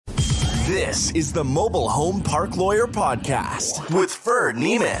This is the Mobile Home Park Lawyer Podcast with Ferd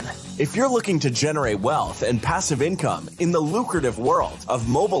Neiman. If you're looking to generate wealth and passive income in the lucrative world of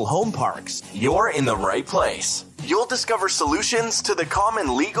mobile home parks, you're in the right place. You'll discover solutions to the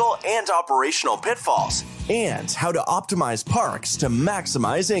common legal and operational pitfalls and how to optimize parks to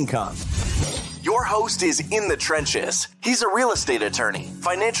maximize income. Your host is in the trenches. He's a real estate attorney,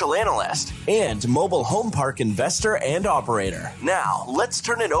 financial analyst, and mobile home park investor and operator. Now, let's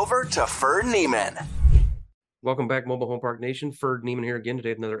turn it over to Ferd Neiman. Welcome back, Mobile Home Park Nation. Ferd Neiman here again today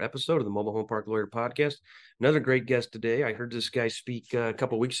with another episode of the Mobile Home Park Lawyer Podcast. Another great guest today. I heard this guy speak a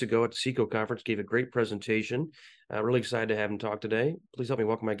couple of weeks ago at the SECO conference, gave a great presentation. Really excited to have him talk today. Please help me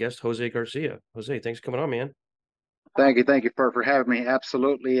welcome my guest, Jose Garcia. Jose, thanks for coming on, man. Thank you for having me.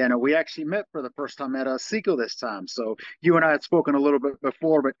 Absolutely. And we actually met for the first time at SECO this time. So you and I had spoken a little bit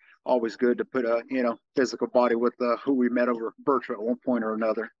before, but always good to put a physical body with who we met over virtual at one point or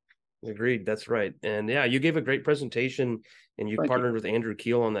another. Agreed. That's right. And yeah, you gave a great presentation, and you partnered with Andrew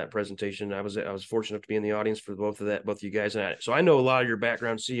Keel on that presentation. I was fortunate to be in the audience for both of you guys. And so I know a lot of your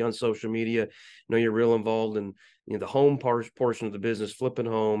background, see you on social media. I know you're real involved in the home portion of the business, flipping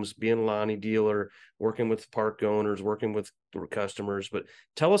homes, being a Lonnie dealer, working with park owners, working with customers. But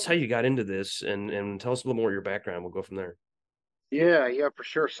tell us how you got into this, and tell us a little more of your background. We'll go from there. Yeah, for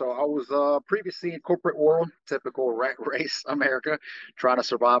sure. So I was previously in corporate world, typical rat race America, trying to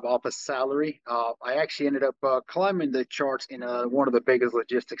survive off a salary. I actually ended up climbing the charts in one of the biggest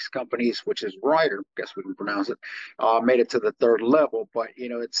logistics companies, which is Ryder, guess we can pronounce it. Made it to the third level, but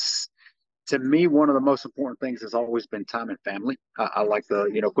it's, to me, one of the most important things has always been time and family. I like to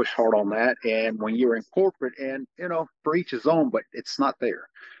push hard on that. And when you're in corporate, and for each his own, but it's not there.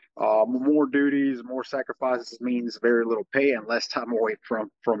 More duties, more sacrifices means very little pay and less time away from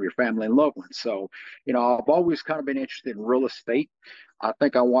your family and loved ones. So, I've always kind of been interested in real estate. I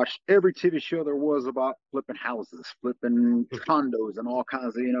think I watched every TV show there was about flipping houses, flipping condos and all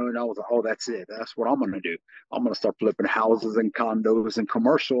kinds of, and I was like, oh, that's it. That's what I'm going to do. I'm going to start flipping houses and condos and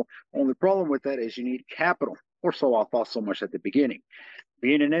commercial. Only problem with that is you need capital, or so I thought so much at the beginning.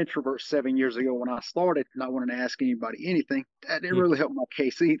 Being an introvert 7 years ago when I started, not wanting to ask anybody anything, that didn't really help my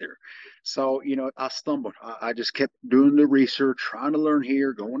case either. So, I stumbled. I just kept doing the research, trying to learn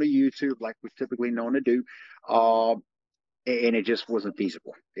here, going to YouTube like we typically known to do. And it just wasn't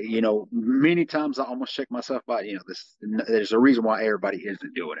feasible. Many times I almost checked myself out. There's a reason why everybody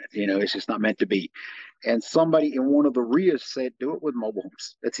isn't doing it. It's just not meant to be. And somebody in one of the RIAs said, do it with mobile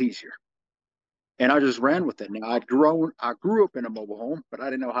homes. It's easier. And I just ran with it. Now I grew up in a mobile home, but I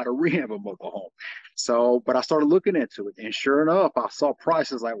didn't know how to rehab a mobile home. So, but I started looking into it, and sure enough, I saw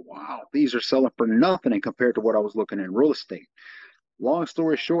prices like, wow, these are selling for nothing compared to what I was looking in real estate. Long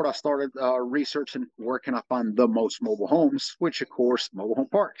story short, I started researching where can I find the most mobile homes, which of course, mobile home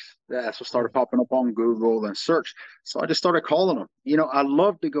parks. That's what started popping up on Google and search. So I just started calling them. I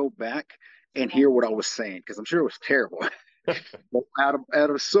love to go back and hear what I was saying because I'm sure it was terrible. But out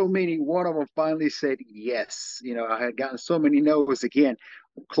of so many, one of them finally said yes. I had gotten so many no's. Again,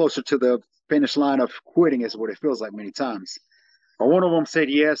 closer to the finish line of quitting is what it feels like many times. But one of them said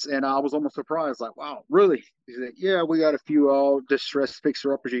yes, and I was almost surprised, like, wow, really? He said, yeah, we got a few distressed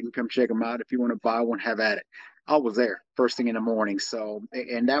fixer-uppers. You can come check them out. If you want to buy one, have at it. I was there first thing in the morning. So,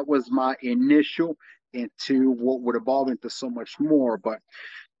 and that was my initial into what would evolve into so much more. But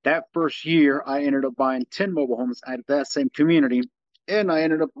that first year, I ended up buying 10 mobile homes out of that same community, and I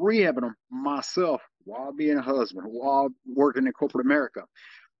ended up rehabbing them myself while being a husband, while working in corporate America.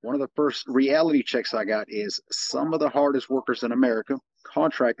 One of the first reality checks I got is some of the hardest workers in America,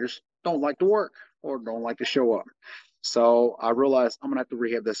 contractors, don't like to work or don't like to show up. So I realized I'm going to have to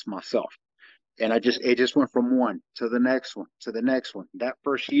rehab this myself. And it just went from one to the next one to the next one. That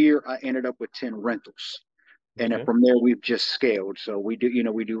first year, I ended up with 10 rentals. And then from there, we've just scaled. So we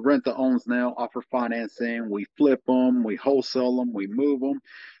do rent the owns now, offer financing, we flip them, we wholesale them, we move them.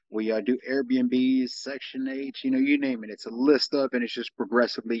 We do Airbnbs, Section 8, you name it. It's a list of, and it's just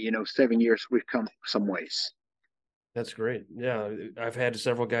progressively, 7 years, we've come some ways. That's great. Yeah, I've had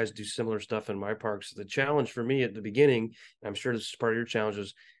several guys do similar stuff in my parks. The challenge for me at the beginning, I'm sure this is part of your challenge,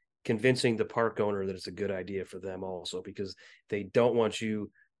 is convincing the park owner that it's a good idea for them also, because they don't want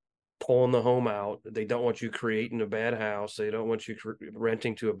you pulling the home out. They don't want you creating a bad house. They don't want you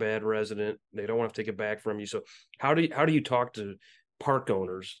renting to a bad resident. They don't want to take it back from you. So how do you talk to park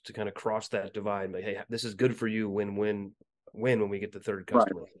owners to kind of cross that divide? Like, hey, this is good for you. When we get the third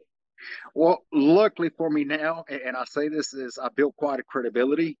customer. Right. Well, luckily for me now, and I say this is I built quite a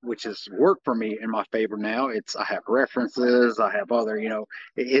credibility, which has worked for me in my favor now. I have references, I have other,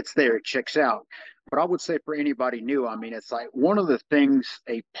 it's there, it checks out. But I would say for anybody new, I mean, it's like one of the things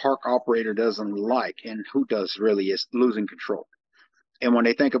a park operator doesn't like, and who does really, is losing control. And when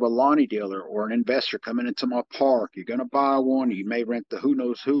they think of a Lonnie dealer or an investor coming into my park, you're going to buy one, you may rent the who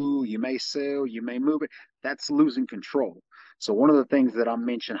knows who, you may sell, you may move it. That's losing control. So one of the things that I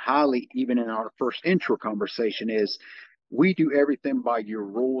mentioned highly, even in our first intro conversation, is we do everything by your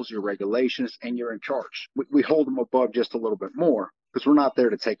rules, your regulations, and you're in charge. We hold them above just a little bit more because we're not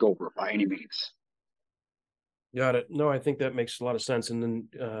there to take over by any means. Got it. No, I think that makes a lot of sense. And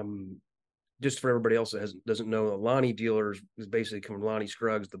then just for everybody else that doesn't know, a Lonnie dealer is basically from Lonnie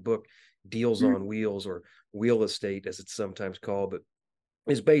Scruggs, the book Deals on Wheels, or Wheel Estate, as it's sometimes called. But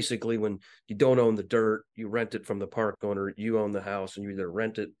is basically when you don't own the dirt, you rent it from the park owner, you own the house, and you either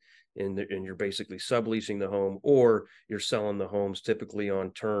rent it and you're basically subleasing the home, or you're selling the homes typically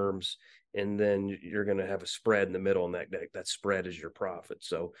on terms, and then you're going to have a spread in the middle, and that spread is your profit.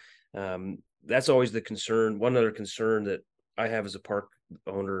 So that's always the concern. One other concern that I have as a park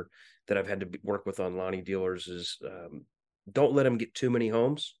owner that I've had to work with on Lonnie dealers is don't let them get too many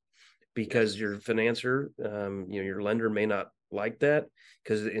homes, because your financier, your lender may not like that,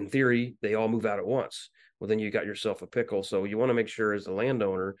 because in theory they all move out at once. Well, then you got yourself a pickle. So you want to make sure as a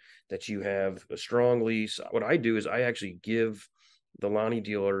landowner that you have a strong lease. What I do is I actually give the Lonnie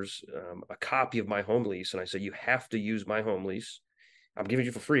dealers a copy of my home lease, and I say, you have to use my home lease. I'm giving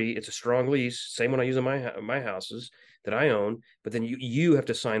you for free. It's a strong lease, same one I use in my houses that I own. But then you have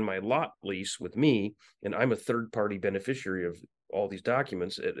to sign my lot lease with me, and I'm a third party beneficiary of all these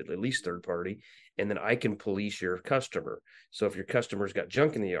documents, at least third party, and then I can police your customer. So if your customer's got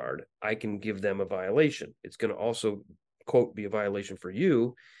junk in the yard, I can give them a violation. It's going to also, quote, be a violation for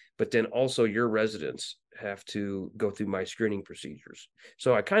you, but then also your residents have to go through my screening procedures.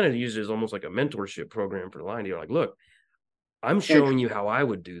 So I kind of use it as almost like a mentorship program for the line dealer. Like, look, I'm showing you how I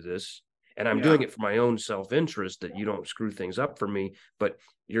would do this, and I'm doing it for my own self-interest, that you don't screw things up for me, but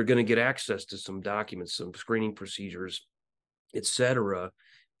you're going to get access to some documents, some screening procedures, etc.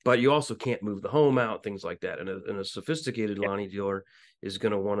 But you also can't move the home out, things like that. And a sophisticated Lonnie dealer is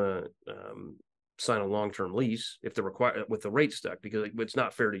going to want to sign a long-term lease if they're required with the rate stuck, because it's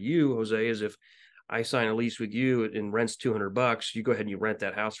not fair to you, Jose, is if I sign a lease with you and rents $200, you go ahead and you rent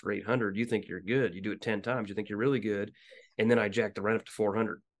that house for $800. You think you're good. You do it 10 times. You think you're really good. And then I jack the rent up to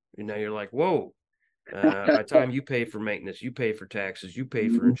 $400. And now you're like, whoa, by the time you pay for maintenance, you pay for taxes, you pay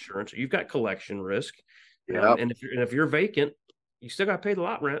for insurance, you've got collection risk. And if you're vacant, you still got to pay the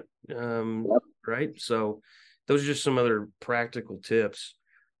lot rent. Right. So those are just some other practical tips.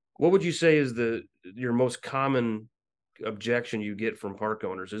 What would you say is your most common objection you get from park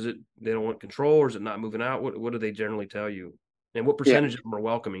owners? Is it they don't want control, or is it not moving out? What do they generally tell you? And what percentage of them are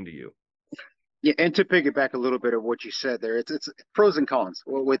welcoming to you? Yeah, and to piggyback a little bit of what you said there, it's pros and cons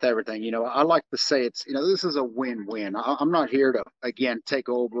with everything. I like to say this is a win-win. I'm not here to, again, take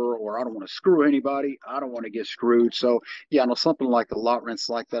over, or I don't want to screw anybody. I don't want to get screwed. So, yeah, I know something like the lot rents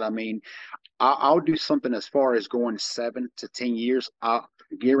like that. I mean, I'll do something as far as going 7 to 10 years. I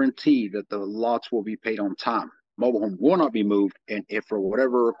guarantee that the lots will be paid on time. Mobile home will not be moved. And if for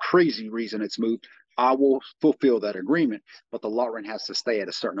whatever crazy reason it's moved, I will fulfill that agreement, but the lot rent has to stay at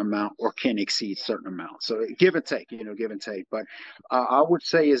a certain amount or can exceed certain amount. So give and take, give and take. But I would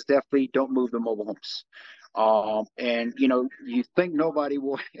say is definitely don't move the mobile homes. And you think nobody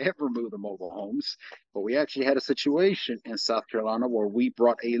will ever move the mobile homes, but we actually had a situation in South Carolina where we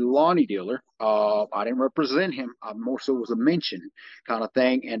brought a Lonnie dealer. I didn't represent him. I more so was a mention kind of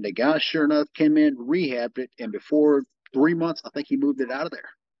thing. And the guy, sure enough, came in, rehabbed it, and before 3 months, I think he moved it out of there.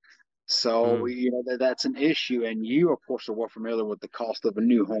 So, that's an issue. And you, of course, are well familiar with the cost of a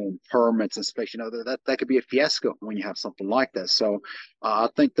new home, permits, inspection. That could be a fiasco when you have something like that. So I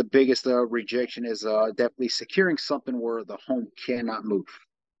think the biggest rejection is definitely securing something where the home cannot move.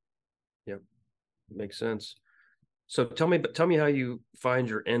 Yeah, makes sense. So tell me how you find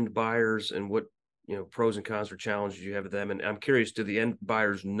your end buyers, and what, pros and cons or challenges you have with them. And I'm curious, do the end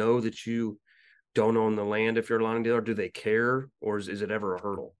buyers know that you don't own the land if you're a Lonnie dealer? Do they care, or is it ever a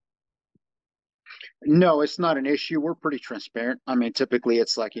hurdle? No, it's not an issue. We're pretty transparent. I mean, typically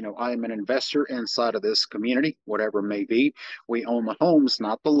it's like, I am an investor inside of this community, whatever it may be. We own the homes,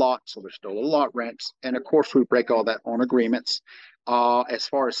 not the lot. So there's still a lot rent. And of course, we break all that on agreements. As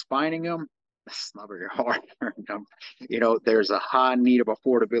far as finding them, It's not very hard. There's a high need of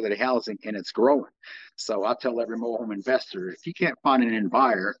affordability housing and it's growing. So I tell every mobile home investor, if you can't find an end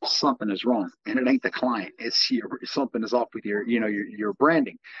buyer, something is wrong. And it ain't the client. Something is off with your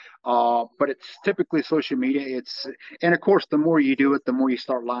branding. But it's typically social media. And of course, the more you do it, the more you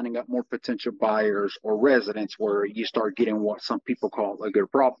start lining up more potential buyers or residents where you start getting what some people call a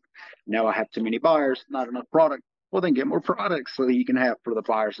good problem. Now I have too many buyers, not enough product. Well, then get more products so that you can have for the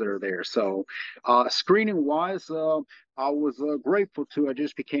buyers that are there. So, screening wise, I was grateful to. I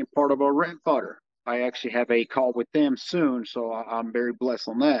just became part of a rent butter. I actually have a call with them soon, so I'm very blessed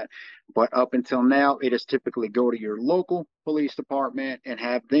on that. But up until now, it is typically go to your local police department and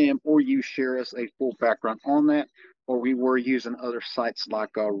have them or you share us a full background on that. Or we were using other sites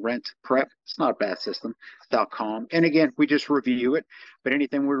like Rent Prep. It's not a bad system.com. And again, we just review it. But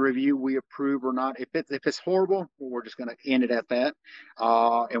anything we review, we approve or not. If it's horrible, well, we're just going to end it at that.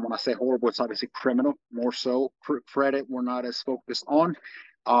 And when I say horrible, it's obviously criminal more so. Credit, we're not as focused on.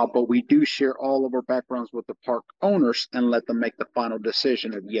 But we do share all of our backgrounds with the park owners and let them make the final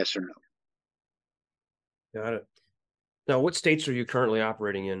decision of yes or no. Got it. Now, what states are you currently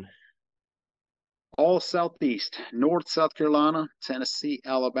operating in? All Southeast, North South Carolina, Tennessee,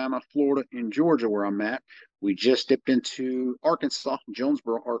 Alabama, Florida, and Georgia, where I'm at. We just dipped into Arkansas,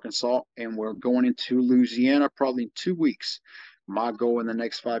 Jonesboro, Arkansas, and we're going into Louisiana probably in 2 weeks. My goal in the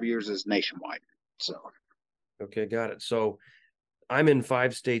next 5 years is nationwide. So, okay, got it. So I'm in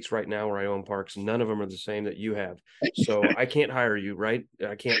 5 states right now where I own parks. None of them are the same that you have. So I can't hire you, right?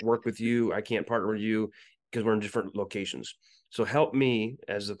 I can't work with you. I can't partner with you because we're in different locations. So help me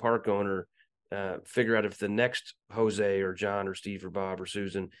as the park owner figure out if the next Jose or John or Steve or Bob or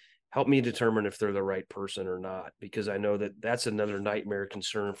Susan, help me determine if they're the right person or not, because I know that that's another nightmare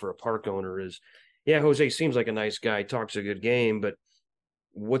concern for a park owner is, yeah, Jose seems like a nice guy, talks a good game, but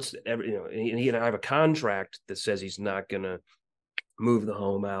and I have a contract that says he's not going to move the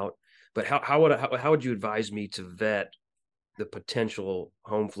home out. But how would you advise me to vet the potential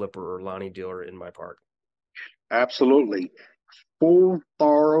home flipper or Lonnie dealer in my park? Absolutely. Full,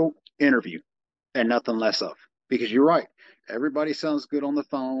 thorough interview. And nothing less of. Because you're right. Everybody sounds good on the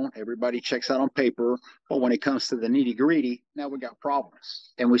phone. Everybody checks out on paper. But when it comes to the nitty gritty, now we got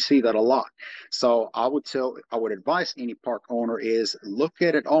problems. And we see that a lot. So I would advise any park owner is look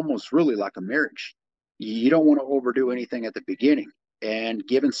at it almost really like a marriage. You don't want to overdo anything at the beginning. And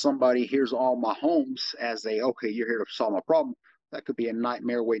giving somebody, here's all my homes as okay, you're here to solve my problem, that could be a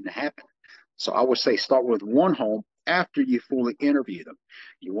nightmare waiting to happen. So I would say start with one home after you fully interview them.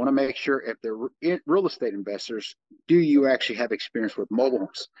 You want to make sure if they're real estate investors, do you actually have experience with mobile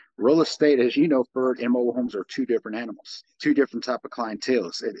homes? Real estate, as you know, Ferd, and mobile homes are two different animals, two different type of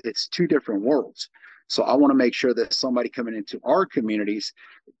clienteles. It's two different worlds. So I want to make sure that somebody coming into our communities,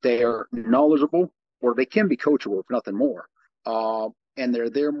 they are knowledgeable or they can be coachable, if nothing more. And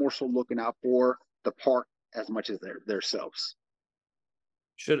they're there more so looking out for the park as much as their selves.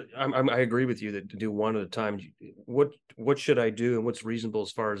 I agree with you that to do one at a time. What should I do and what's reasonable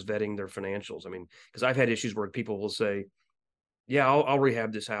as far as vetting their financials? I mean, because I've had issues where people will say, yeah, I'll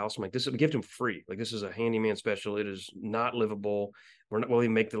rehab this house. I'm like, this, we give them free. Like, this is a handyman special. It is not livable. We'll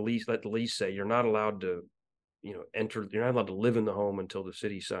even make let the lease say you're not allowed to, enter, you're not allowed to live in the home until the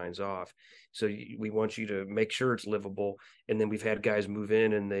city signs off. So we want you to make sure it's livable. And then we've had guys move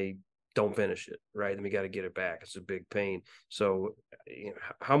in and they don't finish it, right? And we got to get it back. It's a big pain. So,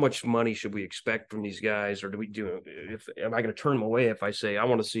 how much money should we expect from these guys? Or am I going to turn them away if I say, I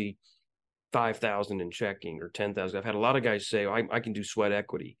want to see 5,000 in checking or 10,000? I've had a lot of guys say, I can do sweat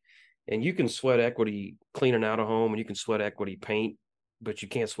equity, and you can sweat equity cleaning out a home and you can sweat equity paint, but you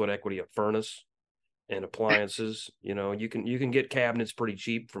can't sweat equity a furnace and appliances. You can get cabinets pretty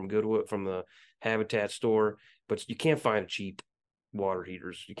cheap from Goodwood, from the Habitat store, but you can't find cheap water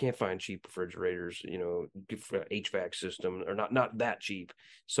heaters. You can't find cheap refrigerators, HVAC system, or not that cheap.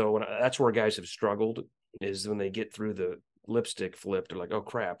 So that's where guys have struggled, is when they get through the lipstick flip, they're like, oh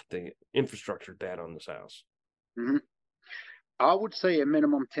crap, the infrastructure bad on this house. Mm-hmm. I would say a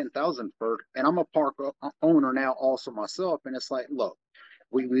minimum 10,000 for, and I'm a park owner now also myself. And it's like, look,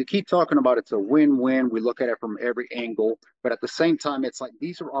 we keep talking about it's a win-win. We look at it from every angle, but at the same time, it's like,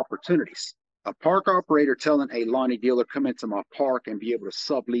 these are opportunities. A park operator telling a Lonnie dealer, come into my park and be able to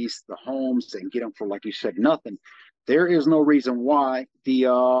sublease the homes and get them for, like you said, nothing. There is no reason why the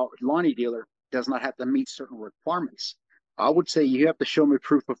Lonnie dealer does not have to meet certain requirements. I would say you have to show me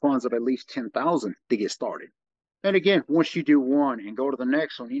proof of funds of at least 10,000 to get started. And again, once you do one and go to the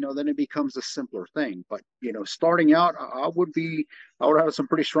next one, then it becomes a simpler thing. But starting out, I would have some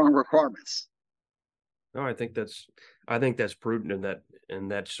pretty strong requirements. No, I think that's prudent,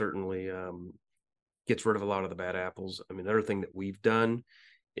 and that certainly gets rid of a lot of the bad apples. I mean, another thing that we've done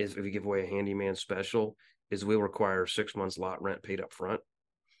is if we give away a handyman special, is we'll require 6 months lot rent paid up front.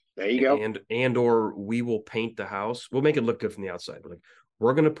 There you go. And or we will paint the house. We'll make it look good from the outside.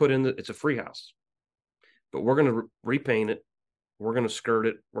 We're going to put in it's a free house, but we're going to repaint it. We're going to skirt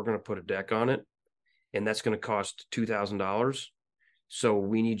it. We're going to put a deck on it, and that's going to cost $2,000. So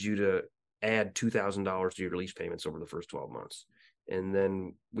we need you to add $2,000 to your lease payments over the first 12 months. And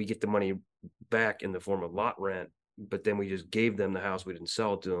then we get the money back in the form of lot rent, but then we just gave them the house. We didn't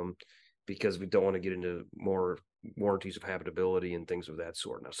sell it to them because we don't want to get into more warranties of habitability and things of that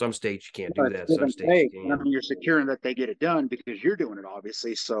sort. Now, some states you can't do that. Some states you can. I mean, you're securing that they get it done because you're doing it,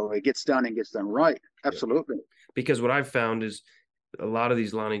 obviously. So it gets done and gets done right. Absolutely. Yeah. Because what I've found is a lot of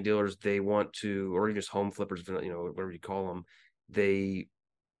these Lonnie dealers, they want to, or even just home flippers, whatever you call them, they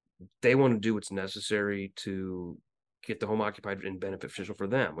want to do what's necessary to get the home occupied and beneficial for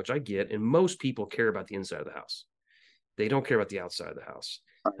them, which I get. And most people care about the inside of the house. They don't care about the outside of the house.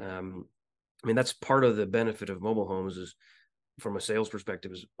 I mean, that's part of the benefit of mobile homes is from a sales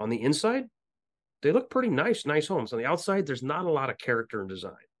perspective is on the inside, they look pretty nice homes. On the outside, there's not a lot of character and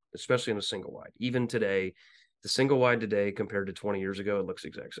design, especially in a single wide. Even today, the single wide today compared to 20 years ago, it looks the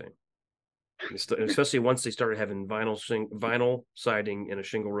exact same. Especially once they started having vinyl siding and a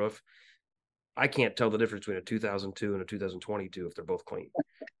shingle roof. I can't tell the difference between a 2002 and a 2022 if they're both clean,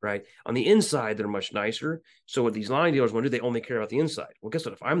 right? On the inside, they're much nicer. So what these line dealers want to do, they only care about the inside. Well, guess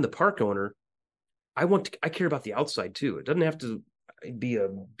what? If I'm the park owner, I care about the outside too. It doesn't have to be a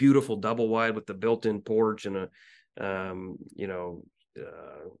beautiful double wide with the built-in porch and a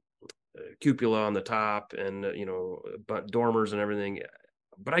cupola on the top and but dormers and everything.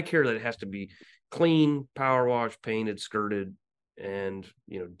 But I care that it has to be clean, power wash, painted, skirted, and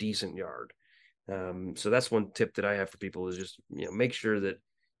decent yard. So that's one tip that I have for people is just make sure that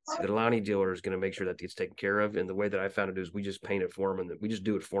the Lonnie dealer is going to make sure that gets taken care of. And the way that I found it is we just paint it for them and we just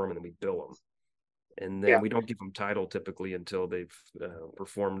do it for them and then we bill them. And then we don't give them title typically until they've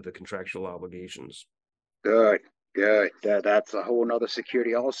performed the contractual obligations. Good. That's a whole nother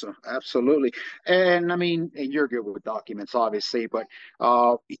security also. Absolutely. And I mean, and you're good with documents, obviously, but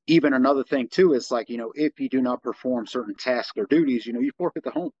even another thing too is like, if you do not perform certain tasks or duties, you forfeit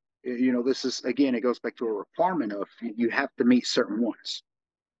the home. This is, again, it goes back to a requirement of you have to meet certain ones.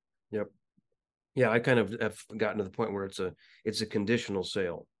 Yep. Yeah, I kind of have gotten to the point where it's a conditional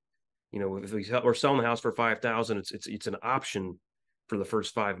sale. If we're selling the house for 5,000, it's an option for the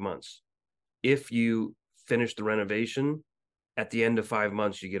first 5 months. If you finish the renovation at the end of 5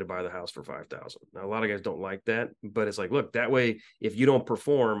 months, you get to buy the house for 5,000. Now, a lot of guys don't like that, but it's like, look, that way, if you don't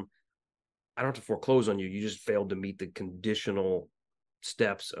perform, I don't have to foreclose on you. You just failed to meet the conditional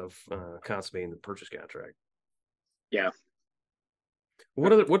steps of consummating the purchase contract. Yeah.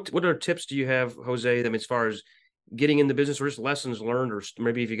 What other tips do you have, Jose? I mean, as far as getting in the business or just lessons learned, or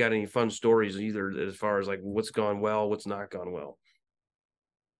maybe if you got any fun stories, either as far as like what's gone well, what's not gone well?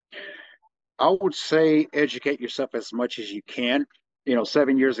 I would say educate yourself as much as you can.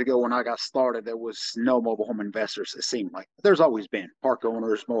 7 years ago when I got started, there was no mobile home investors. It seemed like there's always been park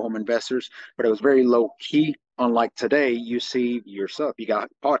owners, mobile home investors, but it was very low key. Unlike today, you see yourself, you got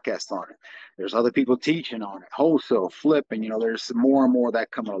podcasts on it. There's other people teaching on it, wholesale, flip, and there's more and more of that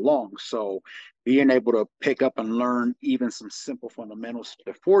coming along. So being able to pick up and learn even some simple fundamentals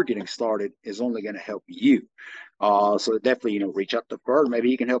before getting started is only going to help you. So definitely, reach out to Bird. Maybe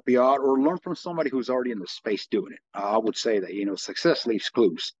he can help you out or learn from somebody who's already in the space doing it. I would say that, success leaves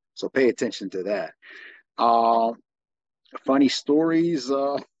clues. So pay attention to that. Funny stories,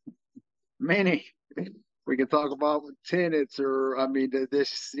 many. We can talk about tenants or, I mean,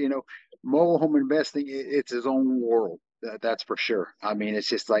 this, mobile home investing, it's its own world. That's for sure. I mean, it's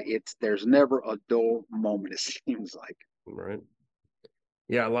just like there's never a dull moment, it seems like. Right.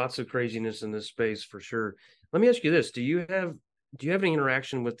 Yeah, lots of craziness in this space for sure. Let me ask you this. Do you have any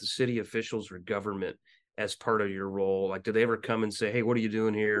interaction with the city officials or government as part of your role? Like, do they ever come and say, hey, what are you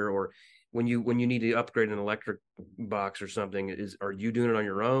doing here? Or when you need to upgrade an electric box or something, are you doing it on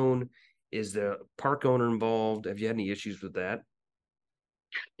your own? Is the park owner involved? Have you had any issues with that?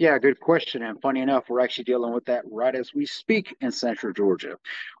 Yeah, good question. And funny enough, we're actually dealing with that right as we speak in Central Georgia,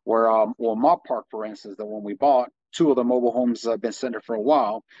 where, my park, for instance, the one we bought, two of the mobile homes have been sitting there for a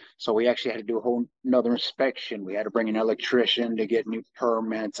while. So we actually had to do a whole another inspection. We had to bring an electrician to get new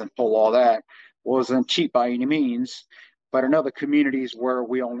permits and pull all that. Wasn't cheap by any means. But in other communities where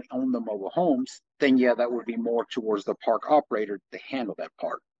we only own the mobile homes, then yeah, that would be more towards the park operator to handle that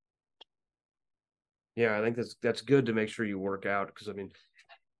part. Yeah, I think that's good to make sure you work out because I mean,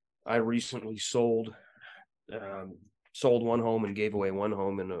 I recently sold sold one home and gave away one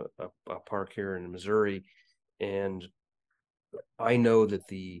home in a park here in Missouri. And I know that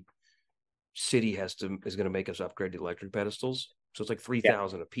the city is going to make us upgrade the electric pedestals. So it's like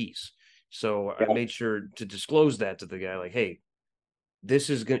 3,000 a piece. So I made sure to disclose that to the guy, like, hey,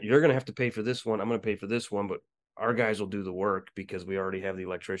 you're going to have to pay for this one. I'm going to pay for this one, but our guys will do the work because we already have the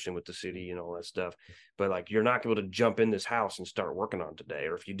electrician with the city and all that stuff. But like, you're not going to jump in this house and start working on today.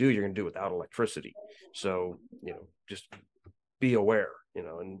 Or if you do, you're going to do it without electricity. So, just be aware,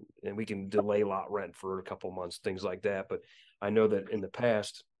 and we can delay lot rent for a couple months, things like that. But I know that in the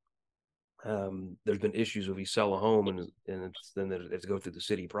past, there's been issues if we sell a home and then it's go through the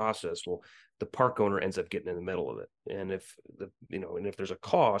city process. Well, the park owner ends up getting in the middle of it. And if if there's a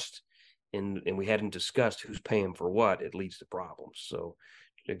cost and we hadn't discussed who's paying for what, it leads to problems. So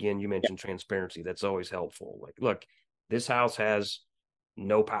again, you mentioned transparency. That's always helpful. Like, look, this house has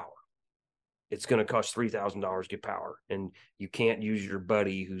no power. It's going to cost $3,000 to get power. And you can't use your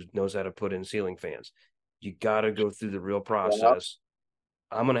buddy who knows how to put in ceiling fans. You got to go through the real process.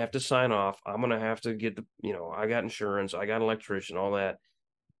 I'm going to have to sign off. I'm going to have to get I got insurance, I got an electrician, all that.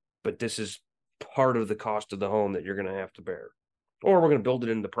 But this is part of the cost of the home that you're going to have to bear. Or we're going to build it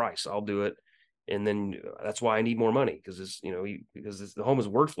into the price. I'll do it. And then that's why I need more money, because the home is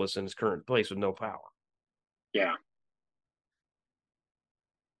worthless in its current place with no power. Yeah.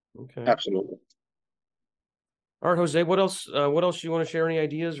 Okay. Absolutely. All right, Jose, what else do you want to share? Any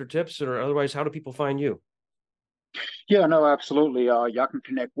ideas or tips, or otherwise, how do people find you? Yeah, no, absolutely. Y'all can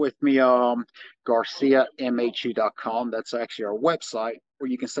connect with me, GarciaMHU.com. That's actually our website, or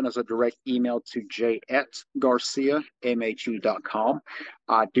you can send us a direct email to j@GarciaMHU.com.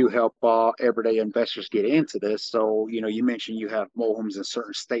 I do help everyday investors get into this. So, you mentioned you have mobile homes in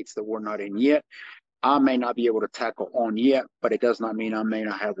certain states that we're not in yet. I may not be able to tackle on yet, but it does not mean I may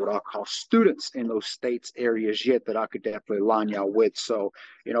not have what I call students in those states areas yet that I could definitely line y'all with. So,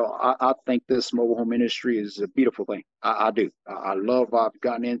 I think this mobile home industry is a beautiful thing. I do. I love I've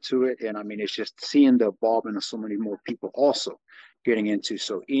gotten into it. And I mean, it's just seeing the evolvement of so many more people also getting into.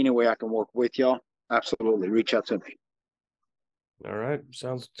 So any way I can work with y'all, absolutely reach out to me. All right.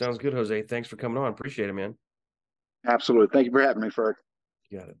 Sounds good, Jose. Thanks for coming on. Appreciate it, man. Absolutely. Thank you for having me, Ferd.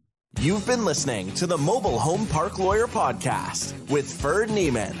 You got it. You've been listening to the Mobile Home Park Lawyer Podcast with Ferd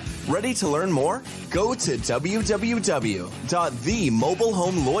Neiman. Ready to learn more? Go to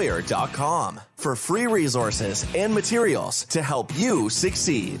www.themobilehomelawyer.com for free resources and materials to help you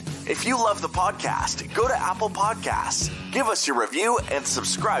succeed. If you love the podcast, go to Apple Podcasts, give us your review, and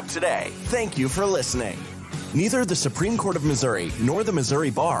subscribe today. Thank you for listening. Neither the Supreme Court of Missouri nor the Missouri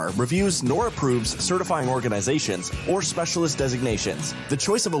Bar reviews nor approves certifying organizations or specialist designations. The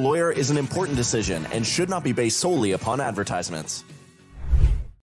choice of a lawyer is an important decision and should not be based solely upon advertisements.